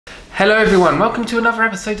Hello everyone, welcome to another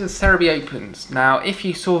episode of Serebii Opens. Now, if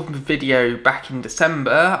you saw the video back in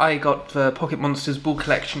December, I got the Pocket Monsters Ball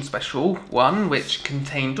Collection Special 1, which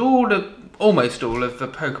contained almost all of the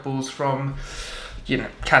Pokeballs from,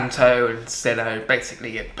 Kanto and Sinnoh,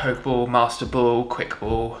 basically a Pokeball, Master Ball, Quick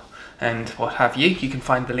Ball, and what have you. You can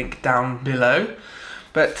find the link down below.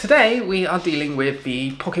 But today we are dealing with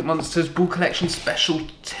the Pocket Monsters Ball Collection Special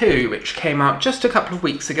 2, which came out just a couple of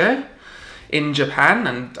weeks ago in Japan,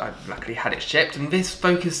 and I've luckily had it shipped, and this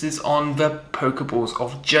focuses on the Pokeballs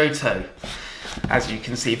of Johto. As you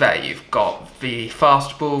can see there, you've got the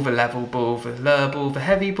Fast Ball, the Level Ball, the Lure Ball, the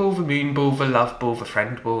Heavy Ball, the Moon Ball, the Love Ball, the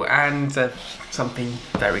Friend Ball, and something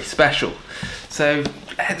very special. So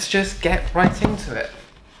let's just get right into it.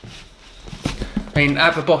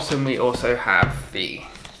 At the bottom we also have the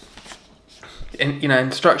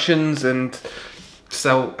instructions and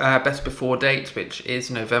best before date, which is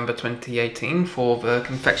November 2018 for the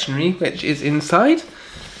confectionery which is inside.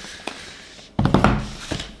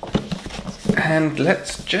 And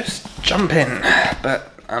let's just jump in.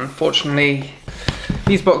 But unfortunately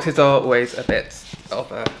these boxes are always a bit of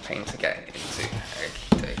a pain to get into.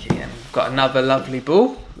 Okie dokie. And we've got another lovely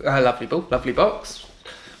box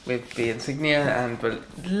with the insignia and the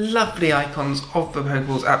lovely icons of the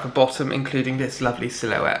Pokeballs at the bottom, including this lovely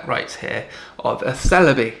silhouette right here of a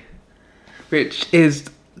Serebii, which is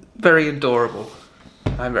very adorable.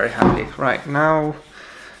 I'm very happy. Right, now,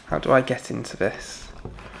 how do I get into this?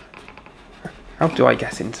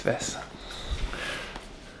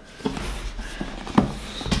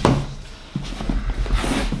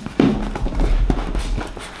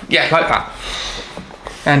 Yeah, like that.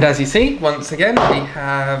 And as you see, once again, we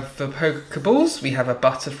have the Pokeballs. We have a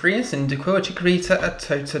Butterfree, a Cyndaquil, a Chikorita, a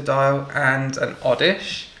Totodile, and an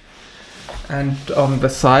Oddish. And on the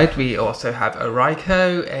side, we also have a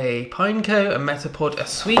Raikou, a Pineco, a Metapod, a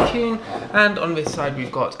Suicune, and on this side,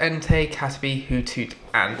 we've got Entei, Caterpie, Hoothoot,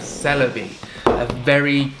 and Celebi. A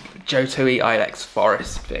very Johto-y Ilex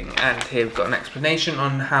Forest thing. And here we've got an explanation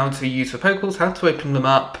on how to use the Pokeballs, how to open them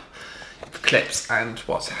up, clips, and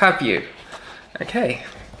what have you. Okay,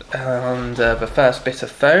 and the first bit of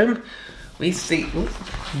foam, we see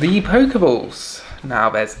the Pokeballs. Now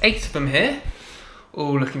there's 8 of them here,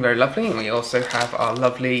 all looking very lovely, and we also have our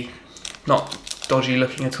lovely, not dodgy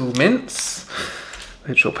looking at all, mints,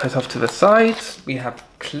 which we'll put off to the side. We have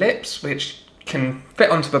clips, which can fit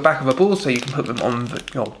onto the back of a ball, so you can put them on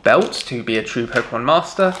your belt to be a true Pokemon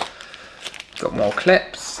master. Got more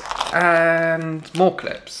clips, and more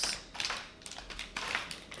clips.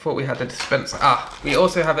 Thought we had a dispenser. We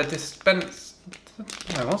also have a dispense.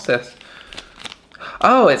 Oh, what's this?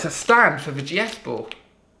 Oh, it's a stand for the GS ball,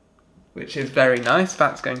 which is very nice.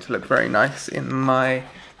 That's going to look very nice in my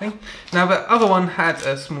thing. Now, the other one had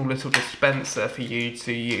a small little dispenser for you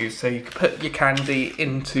to use, so you could put your candy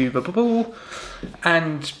into the ball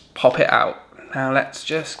and pop it out. Now, let's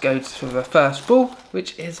just go to the first ball,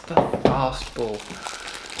 which is the Fast Ball.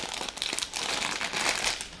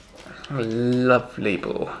 Lovely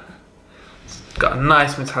ball. It's got a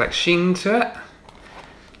nice metallic sheen to it.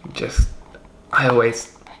 I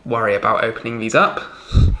always worry about opening these up.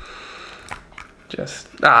 Yes,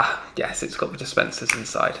 it's got the dispensers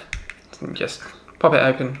inside. So you just pop it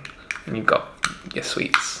open and you've got your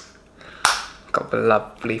sweets. Got the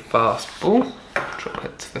lovely Fast Ball, which I'll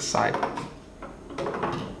put to the side.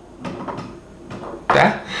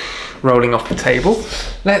 There, rolling off the table.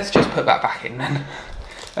 Let's just put that back in then.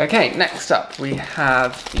 Okay, next up we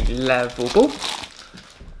have the Level Ball.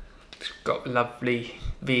 It's got lovely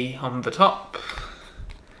V on the top.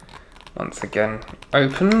 Once again,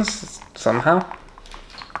 opens somehow.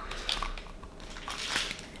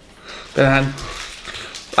 But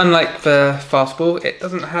unlike the Fast Ball, it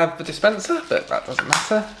doesn't have the dispenser, but that doesn't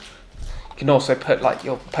matter. You can also put like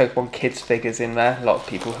your Pokemon Kids figures in there. A lot of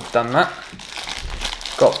people have done that.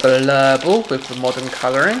 Got the Lure Ball with the modern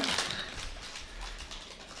colouring.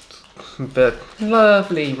 The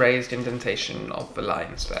lovely raised indentation of the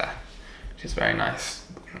lines there, which is very nice.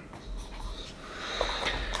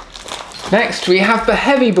 Next we have the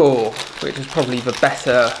Heavy Ball, which is probably the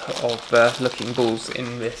better of the looking balls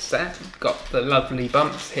in this set. Got the lovely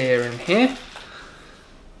bumps here and here.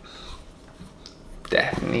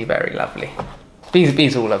 Definitely very lovely.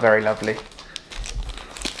 These all are very lovely.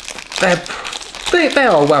 They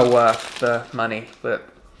are well worth the money that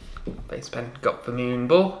they spent. Got the Moon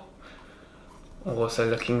Ball. Also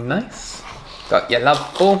looking nice. Got your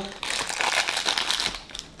Love Ball.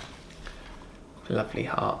 Lovely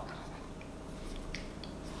heart.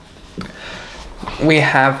 We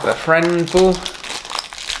have the Friend Ball,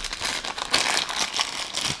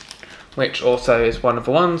 which also is one of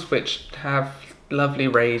the ones which have lovely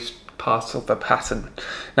raised parts of the pattern.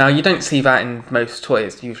 Now you don't see that in most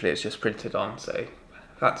toys, usually it's just printed on, so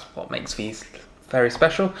that's what makes these very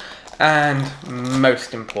special. And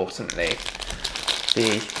most importantly,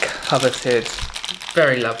 the coveted,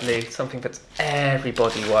 very lovely, something that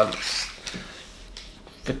everybody wants,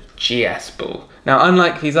 the GS ball. Now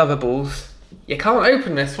unlike these other balls, you can't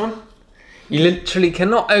open this one. You literally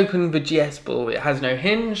cannot open the GS ball. It has no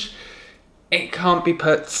hinge, it can't be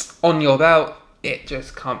put on your belt, it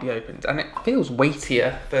just can't be opened, and it feels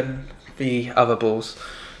weightier than the other balls,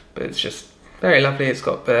 but it's just very lovely. It's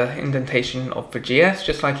got the indentation of the GS,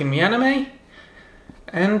 just like in the anime,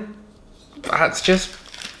 and that's just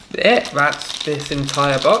it. That's this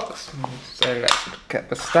entire box. So let's get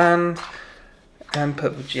the stand and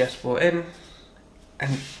put the GS ball in,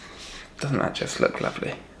 and doesn't that just look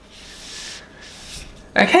lovely?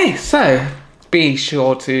 Okay, so be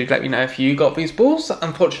sure to let me know if you got these balls.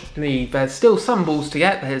 Unfortunately, there's still some balls to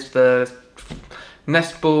get. There's the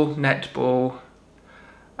Nest Ball, Net Ball,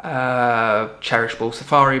 Cherish Ball,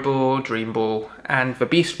 Safari Ball, Dream Ball, and the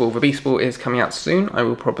Beast Ball. The Beast Ball is coming out soon. I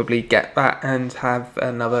will probably get that and have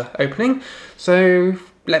another opening. So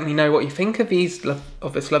let me know what you think of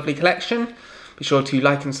this lovely collection. Be sure to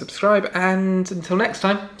like and subscribe, and until next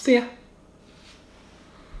time, see ya.